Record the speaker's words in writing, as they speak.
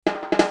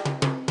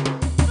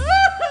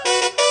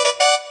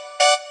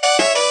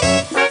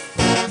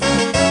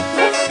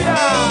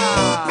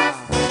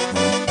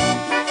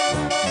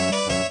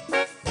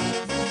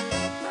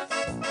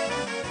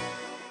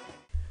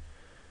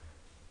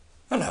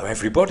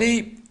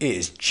everybody,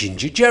 it's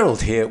Ginger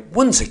Gerald here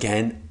once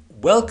again,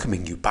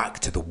 welcoming you back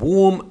to the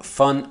warm,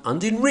 fun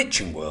and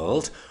enriching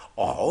world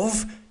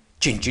of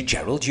Ginger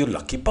Gerald, you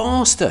lucky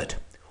bastard,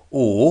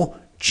 or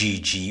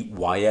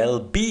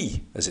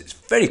GGYLB, as it's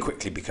very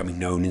quickly becoming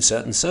known in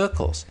certain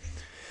circles.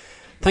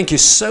 Thank you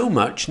so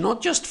much,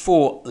 not just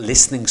for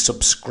listening,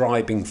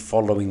 subscribing,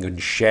 following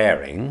and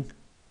sharing,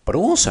 but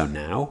also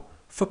now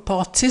for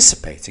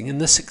participating in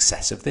the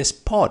success of this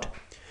pod.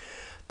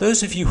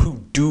 Those of you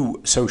who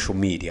do social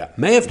media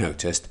may have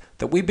noticed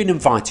that we've been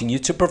inviting you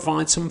to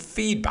provide some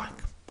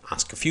feedback,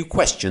 ask a few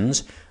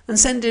questions and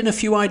send in a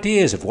few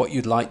ideas of what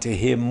you'd like to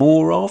hear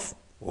more of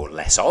or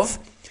less of.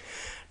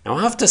 Now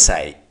I have to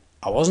say,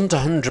 I wasn't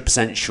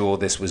 100% sure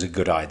this was a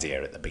good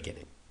idea at the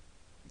beginning,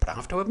 but I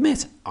have to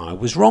admit I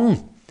was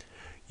wrong.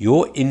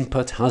 Your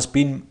input has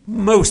been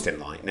most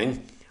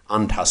enlightening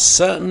and has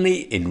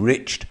certainly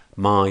enriched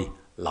my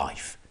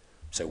life.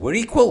 So we're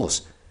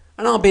equals.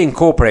 And I'll be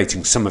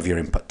incorporating some of your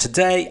input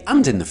today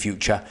and in the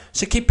future,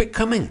 so keep it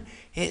coming.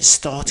 It's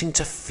starting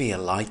to feel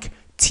like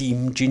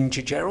Team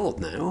Ginger Gerald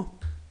now.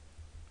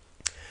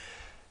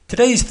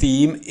 Today's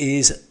theme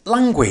is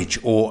language,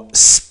 or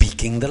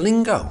speaking the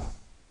lingo.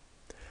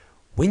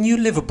 When you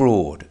live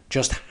abroad,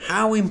 just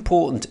how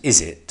important is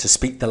it to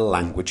speak the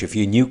language of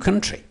your new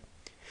country?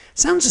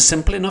 Sounds a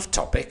simple enough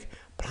topic,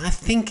 but I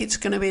think it's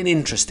going to be an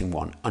interesting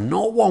one, and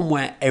not one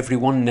where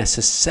everyone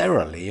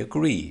necessarily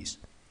agrees.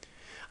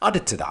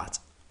 Added to that,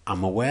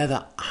 I'm aware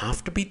that I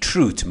have to be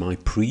true to my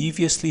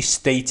previously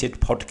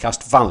stated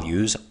podcast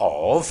values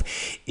of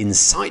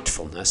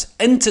insightfulness,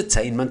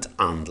 entertainment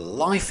and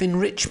life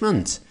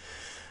enrichment.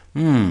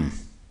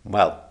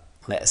 Well,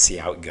 let's see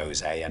how it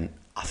goes, and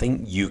I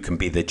think you can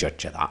be the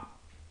judge of that.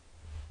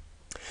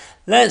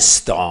 Let's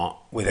start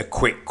with a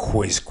quick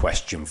quiz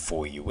question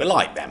for you. We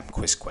like them,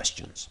 quiz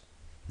questions.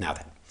 Now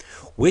then,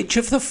 which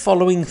of the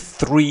following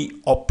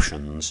three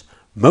options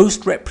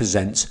most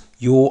represents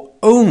your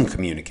own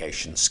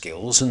communication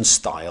skills and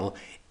style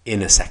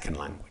in a second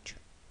language?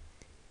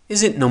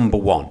 Is it number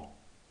 1?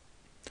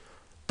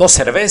 2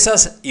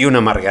 cervezas y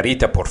una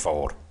margarita, por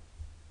favor.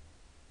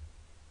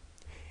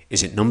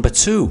 Is it number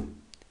 2?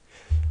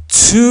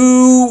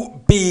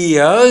 2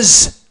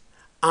 beers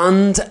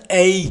and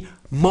a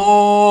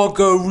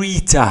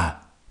margarita,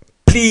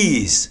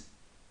 please.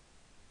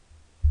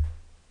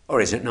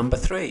 Or is it number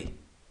 3?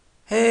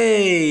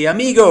 Hey,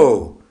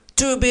 amigo,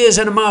 2 beers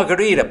and a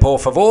margarita, por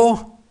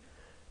favor.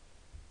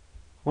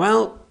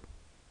 Well,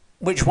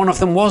 which one of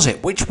them was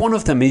it? Which one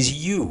of them is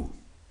you?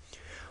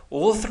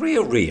 All three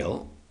are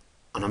real,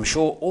 and I'm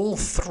sure all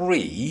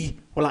three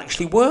will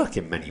actually work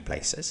in many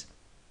places.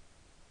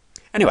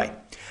 Anyway,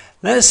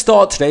 let's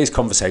start today's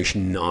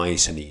conversation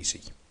nice and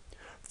easy.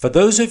 For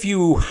those of you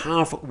who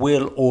have,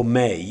 will or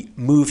may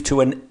move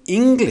to an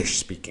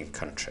English-speaking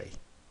country,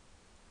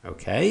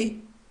 okay,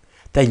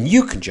 then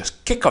you can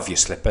just kick off your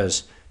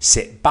slippers,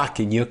 sit back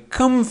in your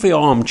comfy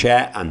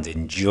armchair and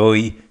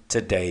enjoy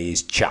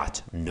today's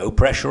chat. No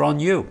pressure on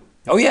you.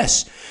 Oh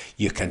yes,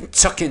 you can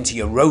tuck into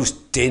your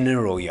roast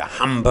dinner or your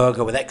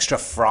hamburger with extra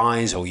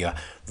fries or your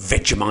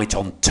Vegemite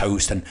on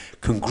toast and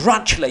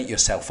congratulate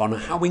yourself on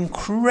how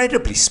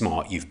incredibly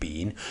smart you've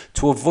been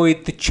to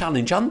avoid the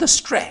challenge and the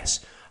stress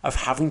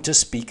of having to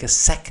speak a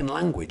second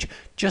language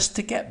just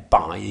to get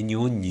by in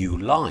your new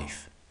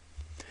life.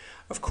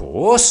 Of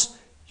course,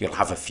 you'll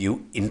have a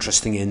few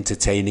interesting,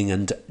 entertaining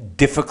and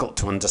difficult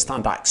to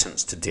understand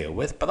accents to deal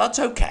with, but that's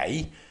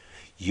okay.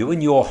 You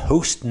and your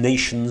host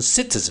nation's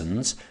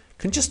citizens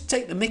can just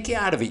take the mickey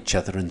out of each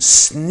other and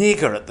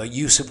snigger at the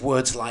use of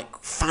words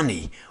like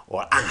fanny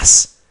or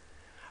ass.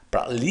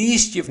 But at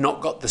least you've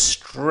not got the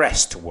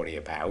stress to worry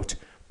about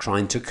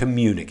trying to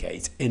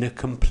communicate in a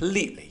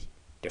completely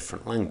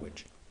different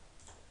language.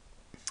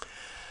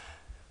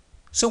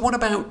 So what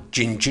about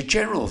Ginger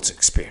Gerald's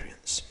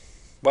experience?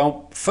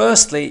 Well,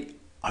 firstly,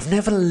 I've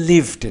never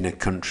lived in a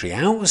country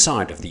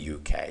outside of the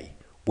UK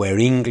where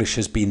English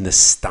has been the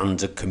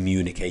standard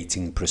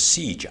communicating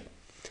procedure.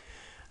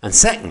 And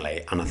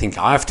secondly, and I think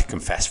I have to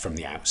confess from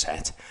the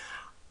outset,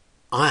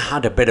 I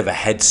had a bit of a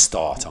head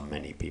start on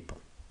many people.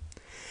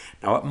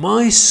 Now at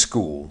my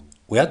school,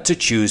 we had to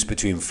choose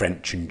between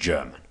French and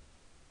German.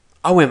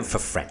 I went for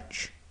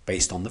French,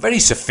 based on the very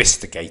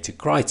sophisticated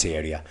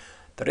criteria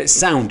that it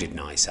sounded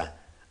nicer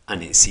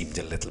and it seemed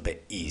a little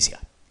bit easier.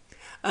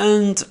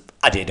 And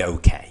I did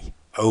okay.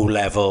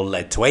 O-level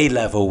led to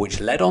A-level,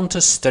 which led on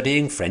to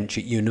studying French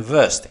at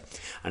university.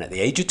 And at the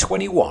age of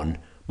 21,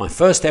 my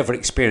first ever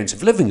experience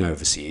of living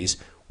overseas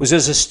was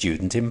as a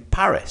student in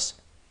Paris.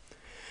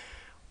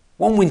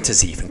 One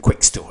winter's evening,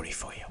 quick story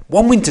for you.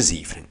 One winter's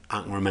evening,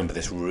 I can remember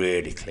this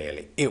really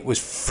clearly. It was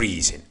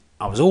freezing.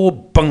 I was all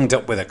bunged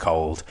up with a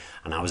cold,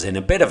 and I was in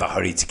a bit of a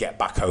hurry to get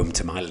back home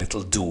to my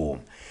little dorm.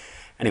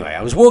 Anyway,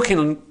 I was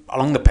walking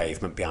along the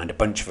pavement behind a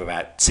bunch of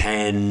about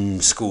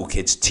 10 school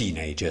kids,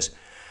 teenagers,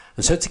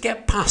 and so to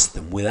get past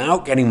them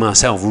without getting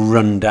myself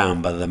run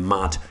down by the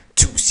mad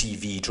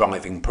 2CV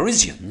driving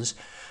Parisians,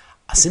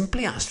 I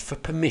simply asked for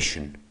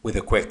permission with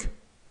a quick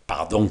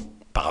 "Pardon,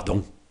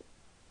 pardon."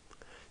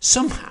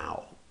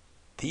 Somehow,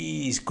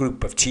 these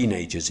group of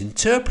teenagers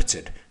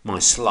interpreted my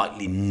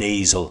slightly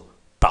nasal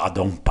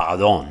pardon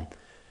pardon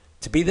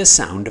to be the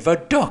sound of a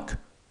duck,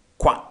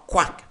 quack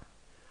quack,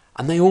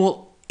 and they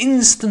all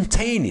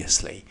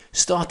instantaneously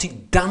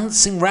started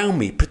dancing round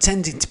me,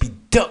 pretending to be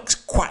ducks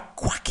quack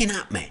quacking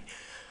at me.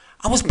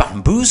 I was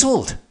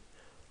bamboozled.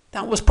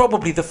 That was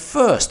probably the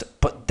first,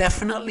 but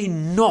definitely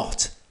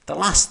not the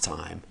last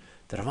time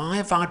that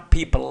I've had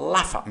people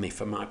laugh at me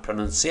for my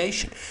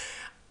pronunciation.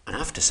 And I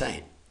have to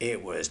say,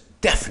 it was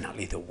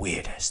definitely the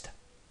weirdest.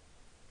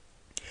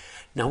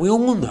 Now, we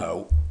all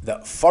know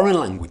that foreign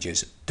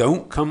languages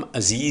don't come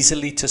as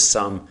easily to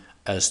some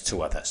as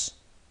to others.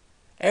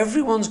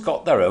 Everyone's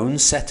got their own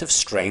set of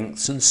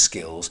strengths and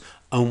skills,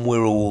 and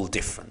we're all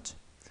different.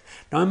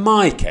 Now, in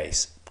my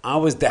case, I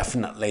was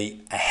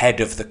definitely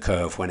ahead of the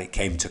curve when it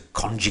came to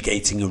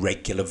conjugating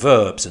irregular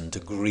verbs and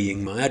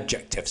agreeing my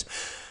adjectives.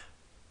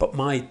 But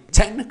my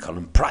technical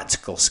and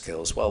practical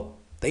skills, well,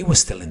 they were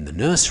still in the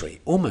nursery,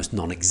 almost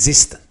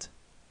non-existent.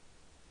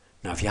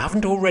 Now, if you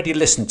haven't already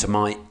listened to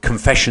my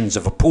Confessions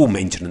of a Pool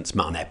Maintenance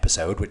Man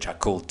episode, which I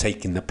called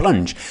Taking the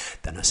Plunge,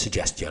 then I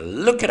suggest you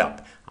look it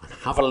up and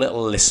have a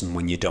little listen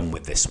when you're done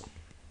with this one.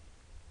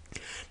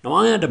 Now,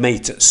 I had a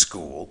mate at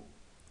school,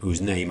 whose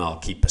name I'll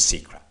keep a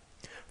secret.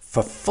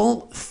 For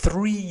full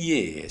 3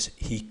 years,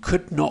 he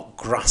could not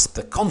grasp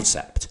the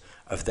concept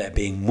of there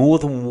being more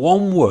than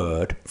one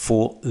word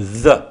for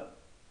the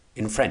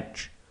in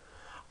French.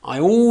 I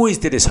always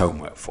did his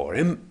homework for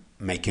him,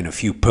 making a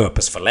few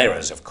purposeful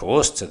errors, of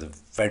course, to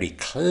very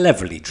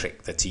cleverly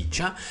trick the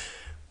teacher,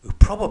 who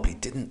probably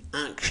didn't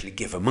actually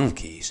give a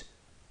monkeys,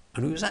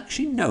 and who was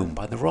actually known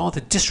by the rather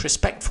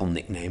disrespectful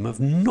nickname of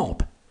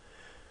Knob.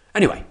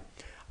 Anyway,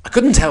 I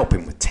couldn't help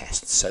him with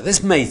tests, so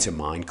this mate of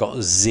mine got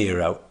a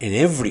 0 in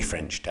every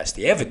French test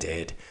he ever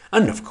did,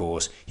 and of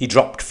course he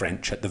dropped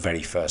French at the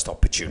very first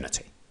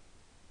opportunity.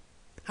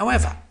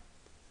 However,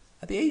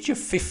 at the age of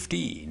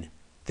 15,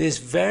 this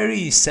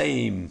very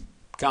same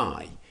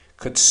guy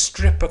could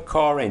strip a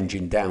car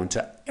engine down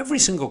to every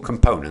single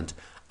component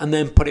and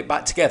then put it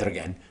back together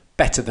again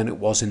better than it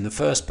was in the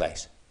first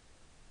place.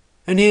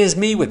 And here's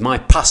me with my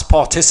past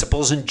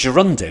participles and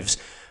gerundives,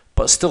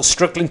 but still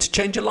struggling to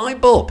change a light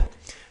bulb.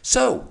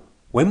 So,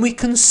 when we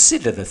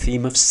consider the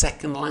theme of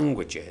second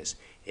languages,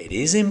 it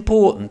is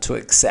important to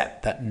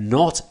accept that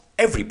not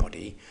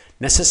everybody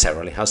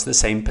necessarily has the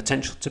same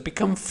potential to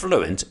become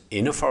fluent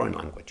in a foreign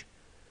language.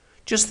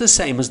 Just the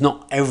same as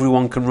not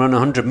everyone can run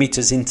 100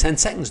 metres in 10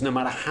 seconds, no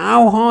matter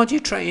how hard you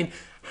train,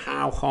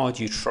 how hard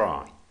you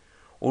try,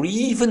 or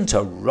even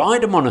to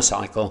ride a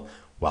motorcycle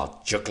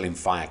while juggling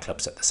fire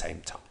clubs at the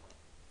same time.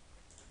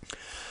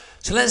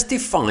 So let's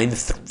define,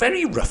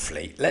 very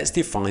roughly, let's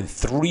define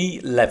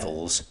 3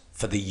 levels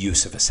for the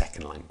use of a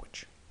second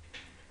language.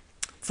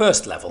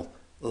 First level,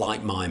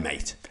 like my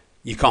mate,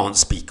 you can't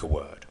speak a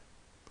word.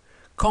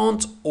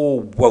 Can't or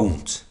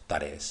won't,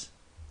 that is.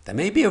 There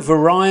may be a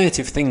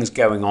variety of things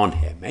going on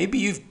here. Maybe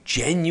you've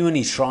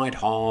genuinely tried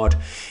hard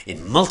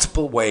in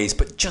multiple ways,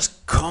 but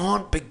just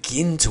can't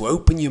begin to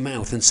open your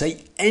mouth and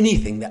say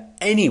anything that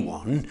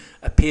anyone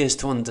appears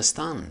to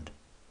understand.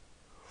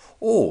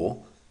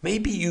 Or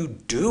maybe you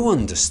do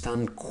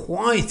understand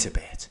quite a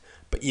bit,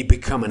 but you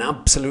become an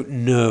absolute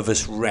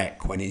nervous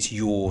wreck when it's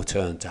your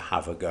turn to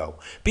have a go.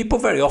 People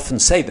very often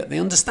say that they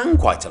understand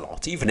quite a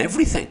lot, even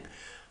everything,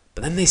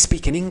 but then they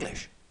speak in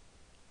English.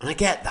 And I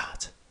get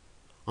that.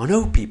 I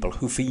know people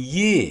who for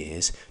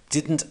years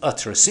didn't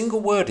utter a single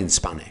word in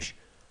Spanish,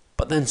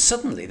 but then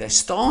suddenly they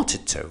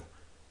started to,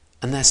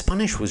 and their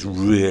Spanish was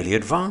really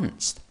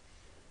advanced.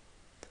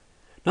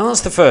 Now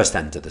that's the first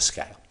end of the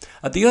scale.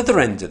 At the other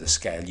end of the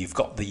scale, you've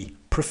got the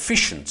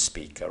proficient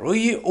speaker,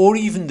 or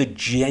even the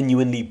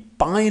genuinely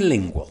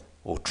bilingual,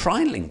 or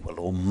trilingual,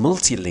 or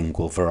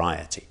multilingual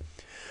variety.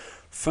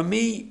 For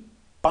me,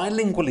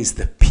 bilingual is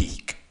the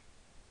peak.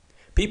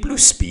 People who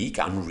speak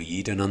and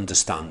read and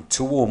understand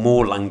 2 or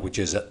more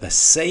languages at the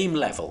same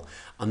level,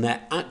 and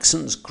their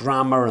accents,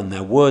 grammar and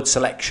their word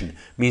selection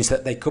means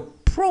that they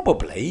could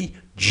probably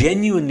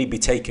genuinely be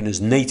taken as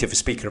native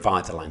speaker of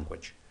either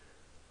language.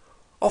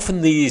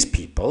 Often these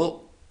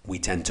people, we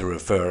tend to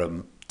refer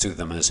to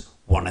them as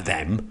one of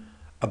them,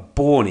 are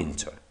born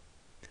into it.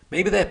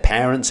 Maybe their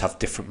parents have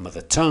different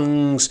mother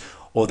tongues,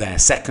 or they're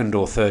second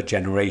or third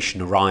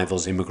generation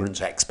arrivals, immigrants,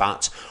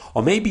 expats,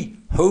 or maybe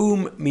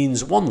home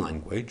means one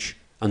language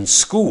and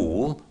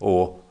school,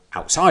 or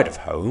outside of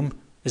home,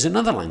 is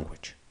another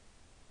language.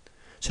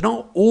 So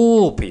not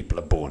all people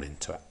are born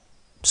into it.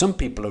 Some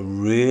people are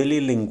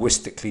really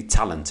linguistically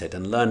talented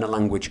and learn a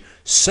language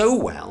so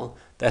well,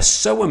 they're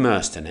so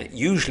immersed in it,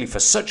 usually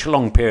for such a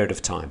long period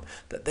of time,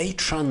 that they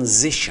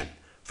transition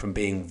from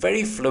being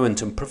very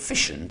fluent and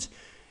proficient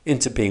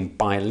into being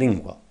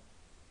bilingual.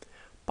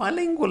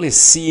 Bilingual is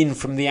seen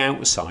from the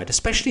outside,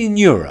 especially in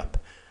Europe,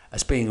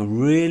 as being a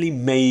really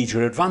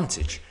major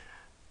advantage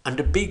and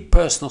a big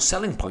personal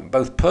selling point,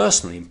 both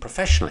personally and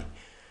professionally.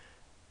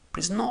 But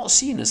it's not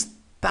seen as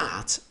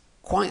that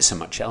quite so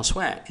much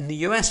elsewhere. In the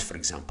US, for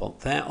example,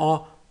 there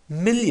are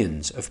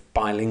millions of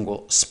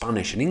bilingual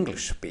Spanish and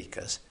English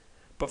speakers,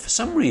 But for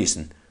some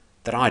reason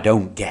that I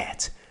don't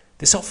get,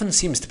 this often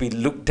seems to be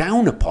looked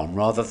down upon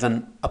rather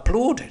than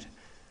applauded.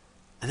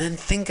 And then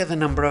think of the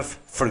number of,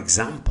 for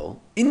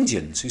example,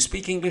 Indians who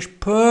speak English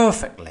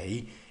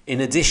perfectly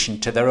in addition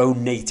to their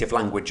own native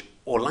language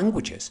or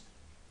languages.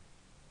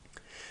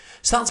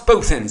 So that's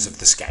both ends of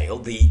the scale,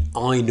 the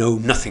I know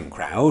nothing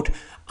crowd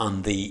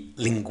and the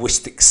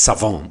linguistic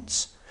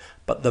savants.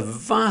 But the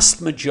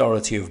vast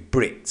majority of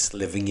Brits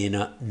living in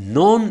a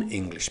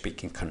non-English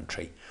speaking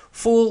country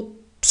fall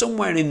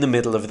somewhere in the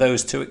middle of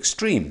those two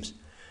extremes.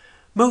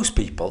 Most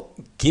people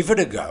give it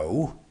a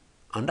go,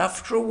 and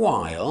after a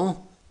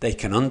while they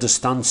can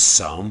understand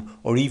some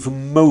or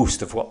even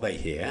most of what they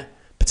hear,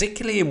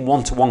 particularly in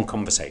one-to-one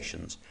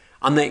conversations,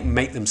 and they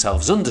make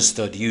themselves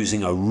understood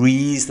using a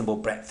reasonable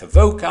breadth of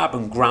vocab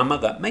and grammar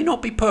that may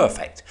not be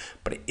perfect,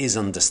 but it is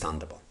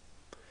understandable.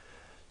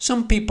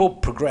 Some people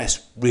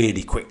progress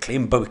really quickly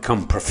and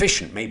become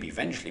proficient, maybe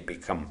eventually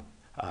become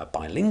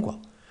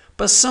bilingual.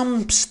 But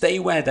some stay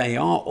where they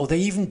are, or they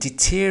even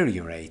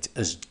deteriorate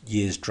as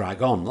years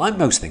drag on. Like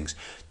most things,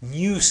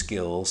 new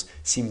skills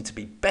seem to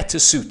be better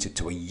suited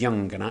to a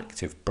young and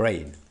active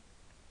brain.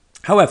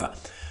 However,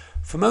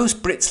 for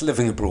most Brits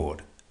living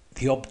abroad,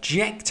 the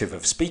objective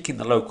of speaking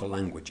the local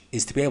language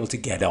is to be able to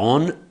get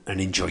on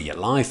and enjoy your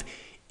life,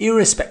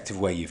 irrespective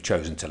of where you've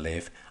chosen to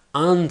live,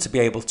 and to be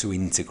able to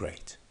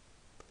integrate.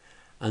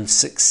 And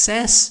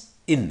success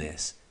in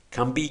this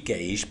can be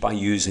gauged by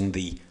using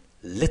the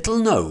little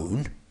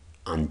known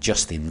and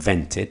just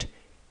invented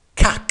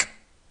CAC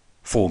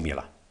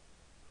formula.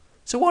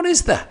 So what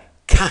is the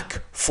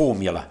CAC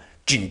formula,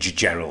 Ginger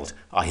Gerald,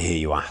 I hear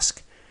you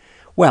ask?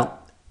 Well,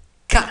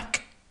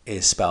 CAC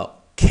is spelled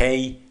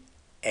K-A-C.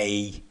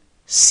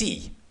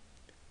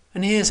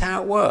 And here's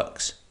how it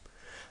works.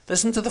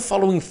 Listen to the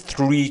following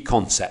three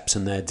concepts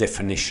and their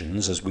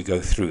definitions as we go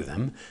through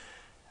them.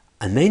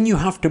 And then you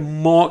have to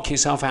mark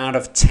yourself out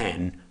of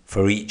 10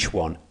 for each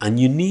one. And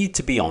you need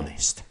to be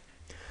honest.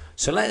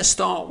 So let's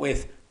start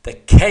with the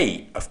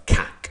K of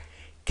CAC.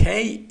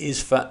 K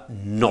is for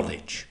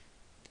knowledge.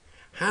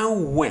 How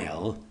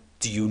well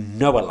do you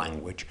know a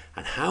language,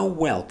 and how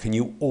well can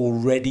you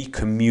already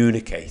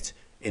communicate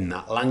in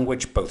that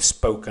language, both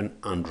spoken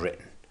and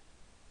written?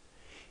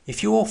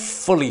 If you're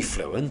fully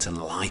fluent and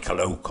like a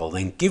local,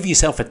 then give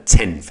yourself a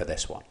 10 for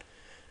this one.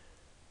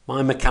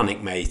 My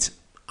mechanic mate,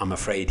 I'm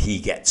afraid he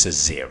gets a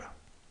 0.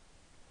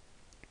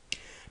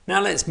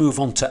 Now let's move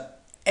on to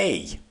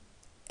A.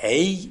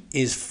 A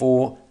is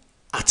for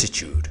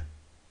attitude.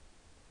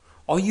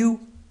 Are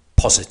you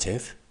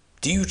positive?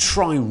 Do you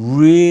try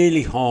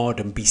really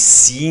hard and be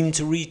seen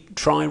to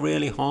try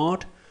really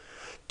hard?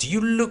 Do you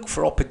look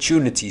for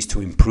opportunities to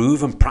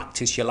improve and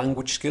practice your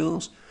language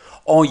skills?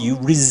 Are you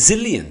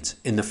resilient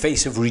in the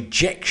face of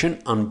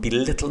rejection and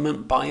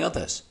belittlement by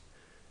others?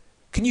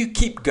 Can you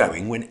keep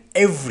going when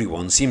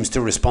everyone seems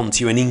to respond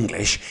to you in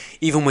English,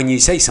 even when you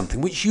say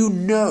something which you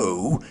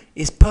know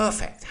is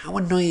perfect? How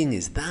annoying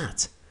is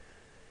that?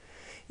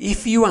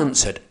 If you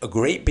answered a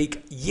great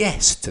big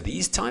yes to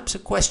these types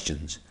of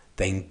questions,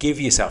 then give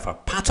yourself a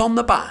pat on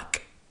the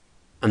back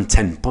and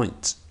 10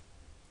 points.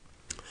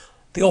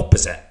 The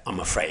opposite, I'm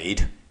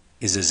afraid,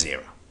 is a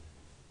 0.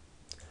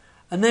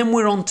 And then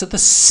we're on to the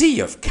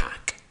C of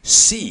CAC.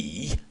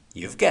 C,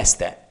 you've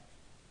guessed it,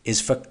 is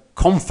for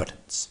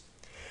confidence.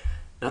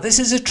 Now this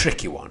is a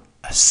tricky one,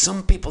 as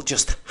some people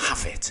just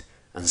have it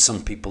and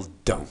some people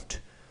don't.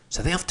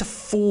 So they have to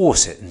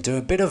force it and do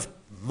a bit of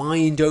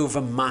mind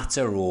over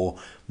matter or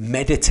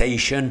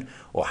meditation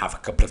or have a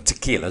couple of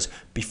tequilas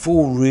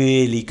before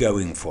really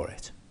going for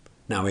it.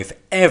 Now, if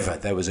ever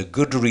there was a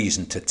good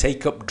reason to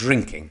take up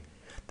drinking,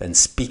 then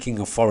speaking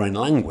a foreign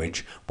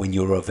language when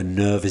you're of a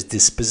nervous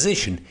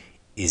disposition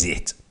is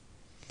it.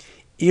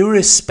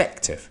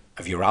 Irrespective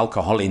of your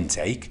alcohol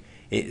intake,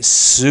 it's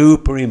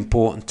super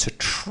important to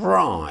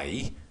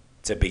try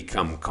to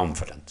become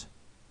confident.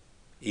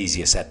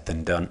 Easier said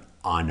than done,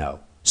 I know.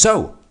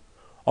 So,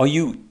 are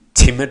you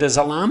timid as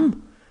a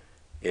lamb?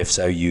 If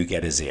so, you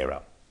get a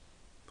 0.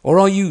 Or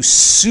are you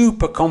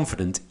super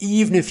confident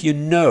even if you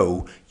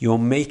know you're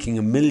making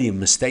a million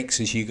mistakes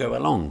as you go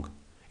along?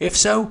 If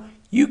so,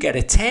 you get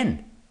a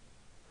 10.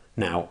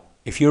 Now,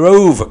 if you're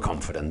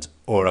overconfident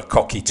or a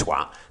cocky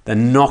twat,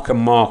 then knock a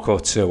mark or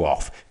 2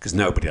 off, because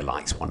nobody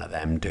likes one of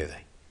them, do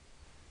they?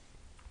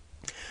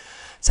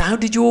 So how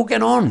did you all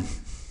get on?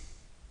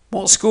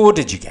 What score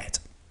did you get?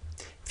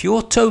 If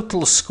your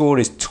total score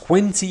is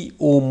 20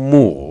 or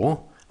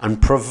more, and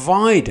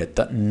provided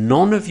that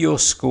none of your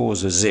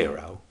scores are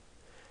 0,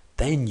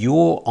 then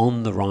you're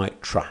on the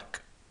right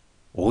track.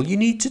 All you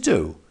need to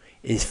do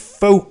is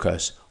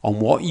focus on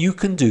what you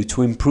can do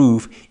to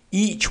improve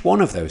each one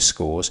of those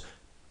scores,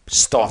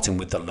 starting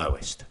with the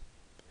lowest.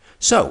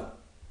 So,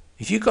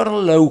 if you've got a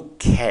low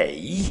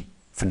K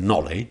for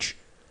knowledge,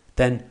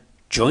 then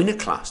join a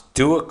class,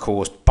 do a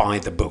course, buy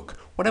the book,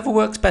 whatever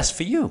works best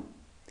for you.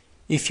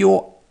 If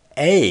your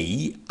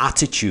A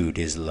attitude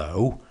is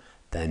low,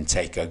 then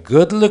take a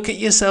good look at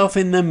yourself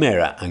in the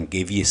mirror and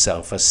give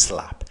yourself a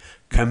slap.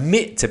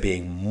 Commit to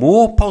being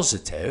more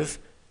positive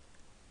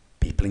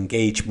People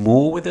engage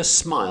more with a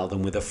smile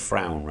than with a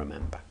frown,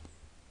 remember.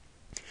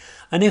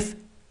 And if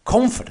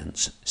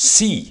confidence,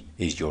 C,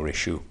 is your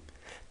issue,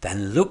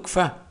 then look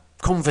for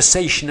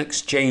conversation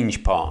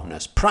exchange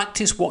partners.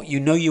 Practice what you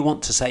know you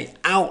want to say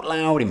out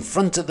loud in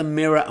front of the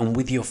mirror and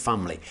with your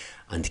family.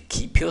 And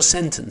keep your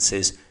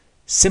sentences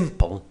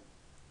simple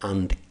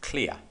and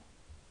clear.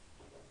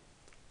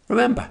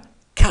 Remember,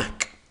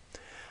 CAC.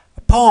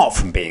 Apart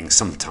from being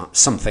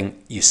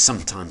something you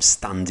sometimes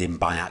stand in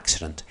by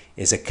accident,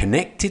 is a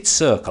connected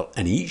circle,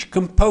 and each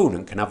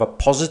component can have a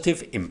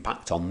positive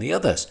impact on the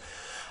others.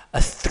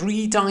 A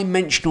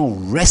three-dimensional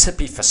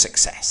recipe for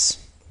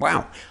success.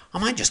 Wow, I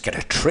might just get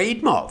a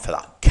trademark for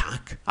that,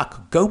 CAC. I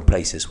could go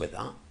places with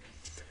that.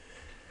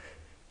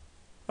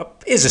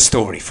 Here's a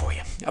story for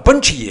you. A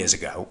bunch of years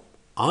ago,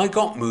 I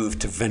got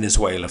moved to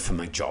Venezuela for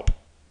my job.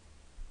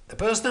 The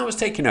person I was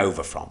taking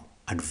over from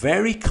had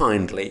very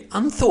kindly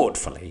and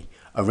thoughtfully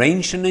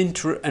arranged an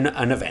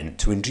event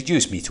to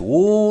introduce me to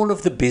all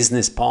of the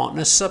business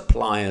partners,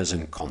 suppliers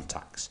and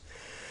contacts.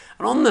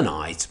 And on the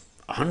night,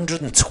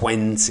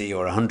 120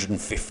 or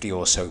 150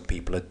 or so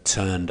people had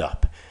turned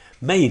up.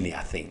 Mainly,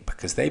 I think,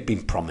 because they'd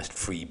been promised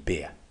free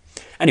beer.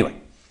 Anyway,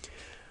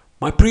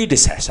 my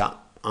predecessor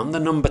and the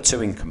number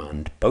 2 in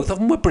command, both of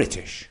them were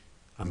British,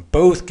 and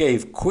both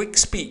gave quick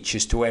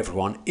speeches to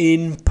everyone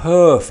in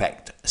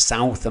perfect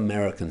South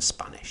American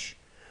Spanish.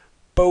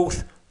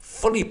 Both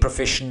fully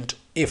proficient,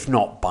 if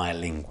not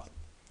bilingual.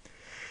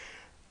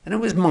 Then it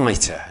was my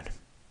turn,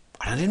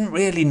 and I didn't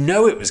really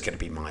know it was going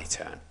to be my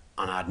turn,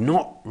 and I'd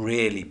not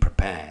really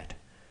prepared.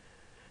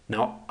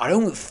 Now, I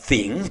don't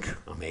think,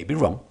 I may be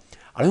wrong,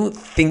 I don't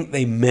think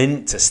they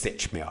meant to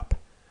stitch me up,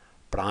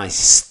 but I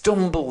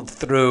stumbled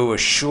through a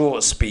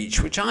short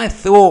speech which I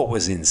thought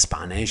was in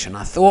Spanish and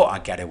I thought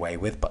I'd get away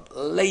with, but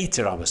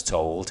later I was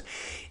told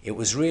it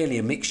was really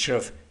a mixture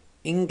of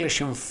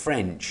English and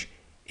French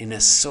in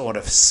a sort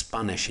of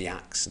Spanishy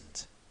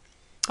accent.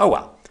 Oh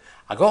well,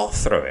 I got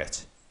through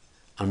it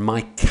and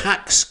my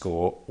CAC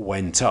score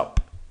went up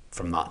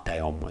from that day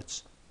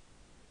onwards.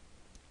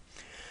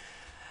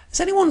 Has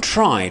anyone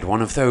tried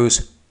one of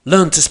those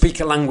learn to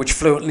speak a language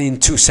fluently in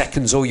 2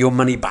 seconds or your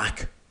money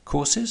back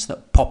courses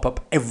that pop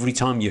up every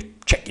time you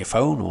check your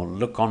phone or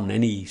look on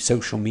any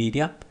social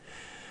media?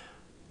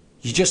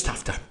 You just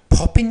have to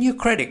pop in your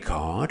credit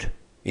card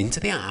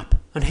into the app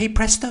and hey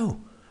presto,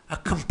 a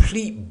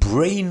complete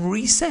brain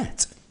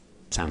reset.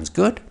 Sounds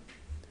good.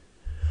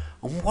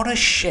 And what a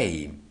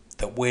shame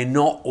that we're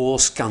not all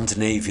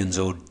Scandinavians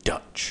or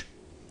Dutch.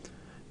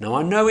 Now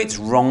I know it's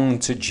wrong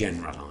to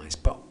generalise,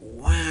 but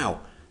wow,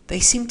 they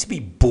seem to be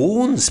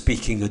born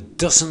speaking a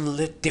dozen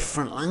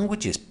different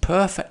languages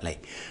perfectly.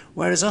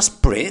 Whereas us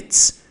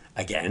Brits,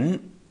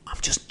 again,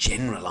 I'm just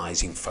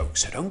generalising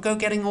folks, so don't go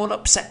getting all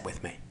upset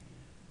with me.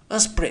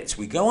 Us Brits,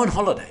 we go on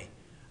holiday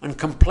and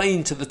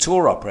complain to the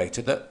tour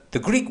operator that the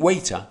Greek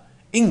waiter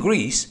in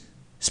Greece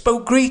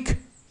spoke Greek.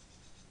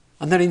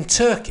 And that in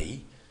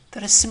Turkey,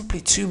 there are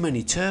simply too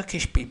many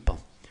Turkish people.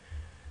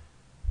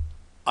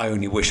 I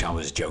only wish I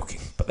was joking,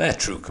 but they're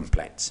true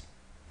complaints.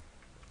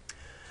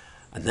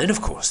 And then,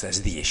 of course,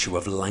 there's the issue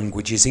of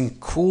languages in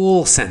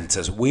call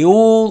centres. We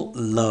all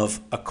love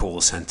a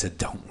call centre,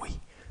 don't we?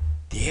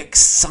 The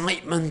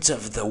excitement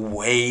of the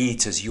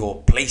wait as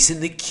your place in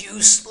the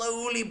queue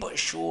slowly but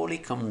surely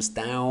comes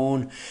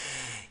down.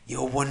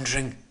 You're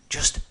wondering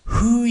just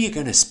who you're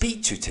going to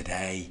speak to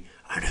today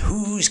and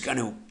whose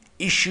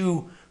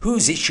issue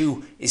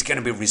is going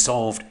to be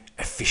resolved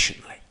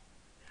efficiently.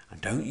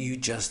 And don't you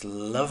just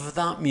love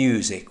that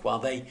music while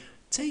they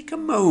take a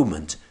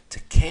moment to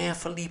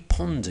carefully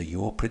ponder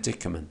your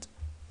predicament?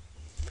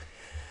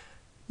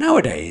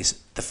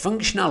 Nowadays, the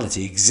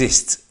functionality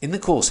exists in the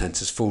call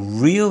centres for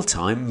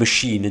real-time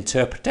machine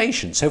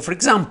interpretation. So, for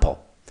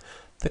example,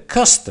 the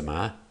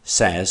customer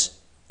says,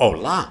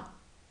 hola,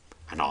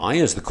 and I,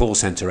 as the call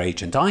centre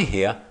agent, I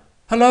hear,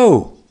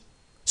 hello.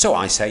 So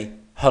I say,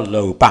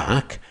 hello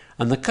back,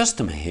 and the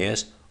customer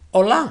hears,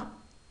 hola.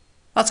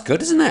 That's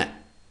good, isn't it?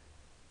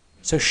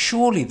 So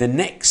surely the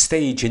next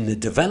stage in the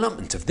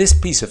development of this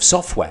piece of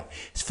software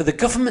is for the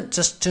government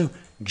just to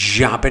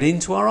jab it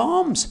into our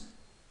arms.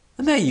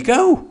 And there you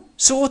go,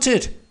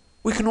 sorted.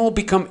 We can all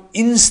become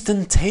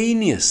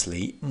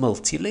instantaneously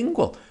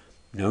multilingual.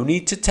 No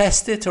need to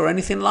test it or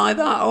anything like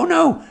that. Oh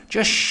no,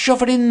 just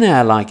shove it in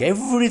there like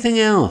everything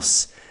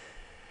else.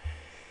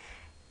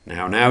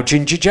 Now,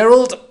 Ginger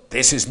Gerald,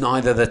 this is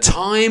neither the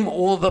time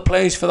or the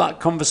place for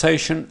that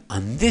conversation,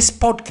 and this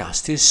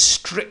podcast is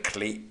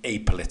strictly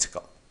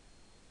apolitical.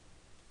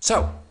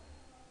 So,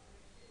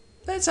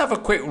 let's have a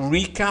quick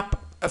recap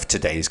of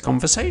today's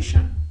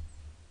conversation.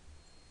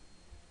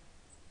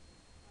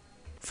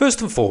 First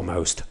and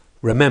foremost,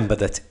 remember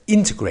that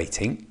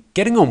integrating,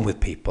 getting on with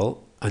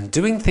people, and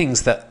doing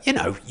things that,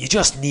 you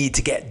just need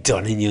to get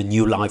done in your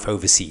new life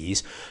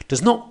overseas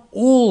does not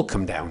all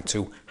come down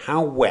to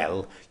how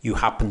well you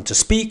happen to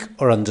speak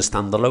or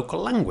understand the local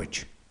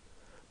language.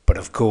 But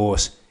of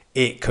course,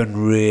 it can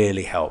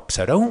really help,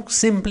 so don't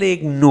simply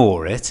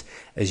ignore it,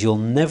 as you'll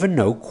never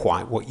know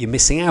quite what you're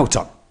missing out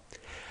on.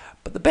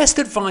 But the best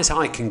advice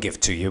I can give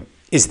to you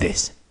is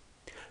this.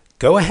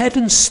 Go ahead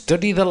and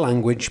study the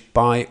language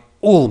by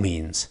all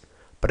means,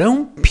 but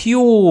don't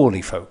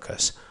purely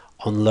focus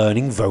on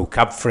learning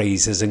vocab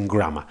phrases and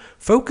grammar.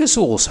 Focus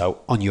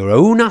also on your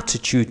own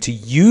attitude to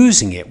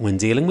using it when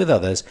dealing with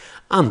others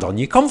and on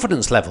your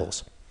confidence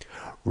levels.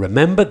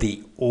 Remember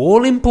the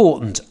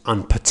all-important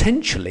and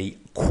potentially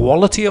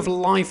quality of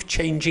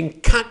life-changing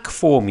CAC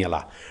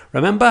formula.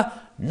 Remember,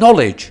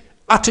 knowledge,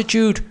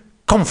 attitude,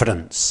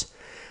 confidence.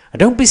 And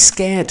don't be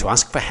scared to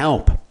ask for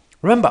help.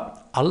 Remember,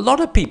 a lot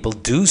of people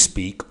do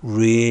speak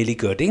really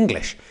good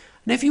English.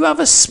 And if you have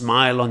a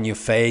smile on your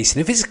face,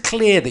 and if it's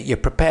clear that you're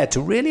prepared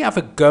to really have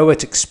a go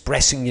at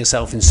expressing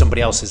yourself in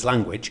somebody else's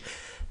language,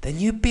 then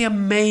you'd be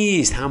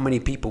amazed how many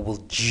people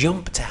will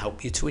jump to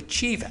help you to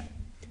achieve it.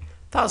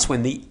 That's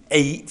when the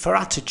A for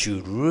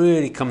attitude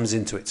really comes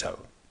into its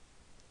own.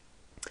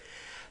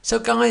 So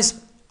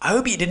guys, I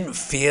hope you didn't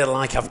feel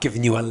like I've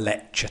given you a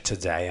lecture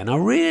today, and I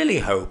really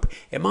hope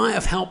it might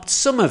have helped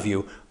some of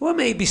you who are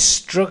maybe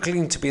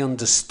struggling to be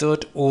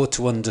understood or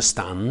to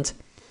understand.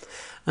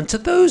 And to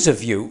those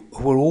of you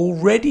who are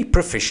already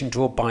proficient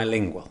or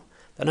bilingual,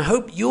 then I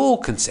hope you'll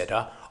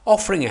consider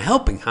offering a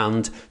helping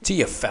hand to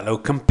your fellow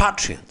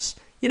compatriots.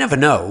 You never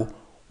know,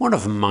 one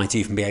of them might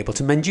even be able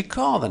to mend your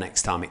car the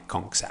next time it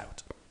conks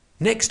out.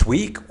 Next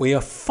week, we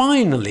are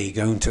finally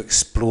going to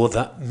explore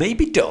that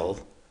maybe dull,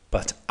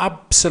 but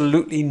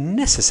absolutely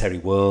necessary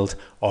world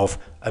of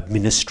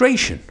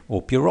administration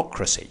or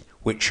bureaucracy,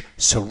 which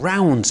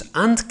surrounds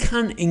and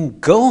can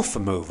engulf a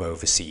move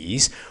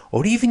overseas,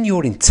 or even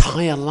your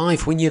entire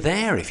life when you're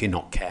there if you're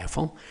not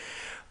careful.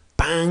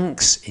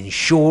 Banks,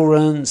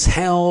 insurance,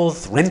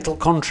 health, rental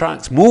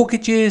contracts,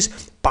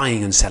 mortgages,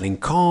 buying and selling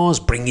cars,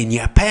 bringing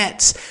your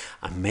pets,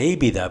 and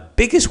maybe the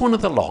biggest one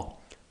of the lot,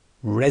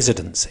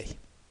 residency.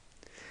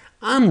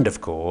 And of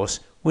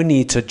course, we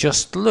need to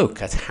just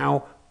look at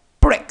how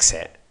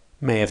Brexit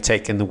may have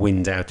taken the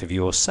wind out of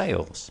your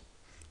sails.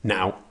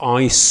 Now,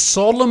 I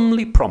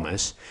solemnly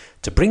promise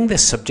to bring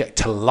this subject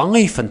to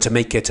life and to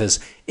make it as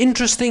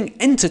interesting,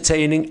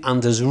 entertaining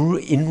and as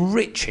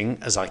enriching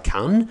as I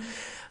can.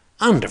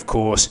 And of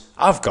course,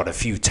 I've got a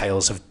few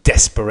tales of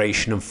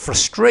desperation and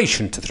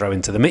frustration to throw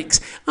into the mix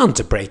and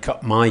to break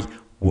up my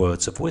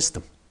words of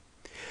wisdom.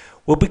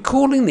 We'll be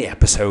calling the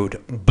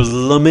episode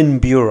Bloomin'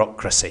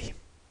 Bureaucracy.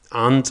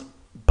 And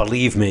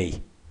believe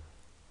me,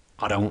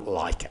 I don't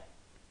like it.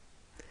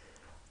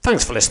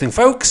 Thanks for listening,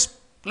 folks.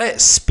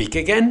 Let's speak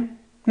again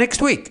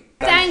next week.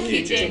 Thank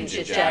you,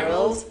 Ginger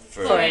Gerald,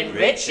 for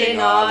enriching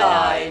our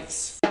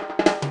lives.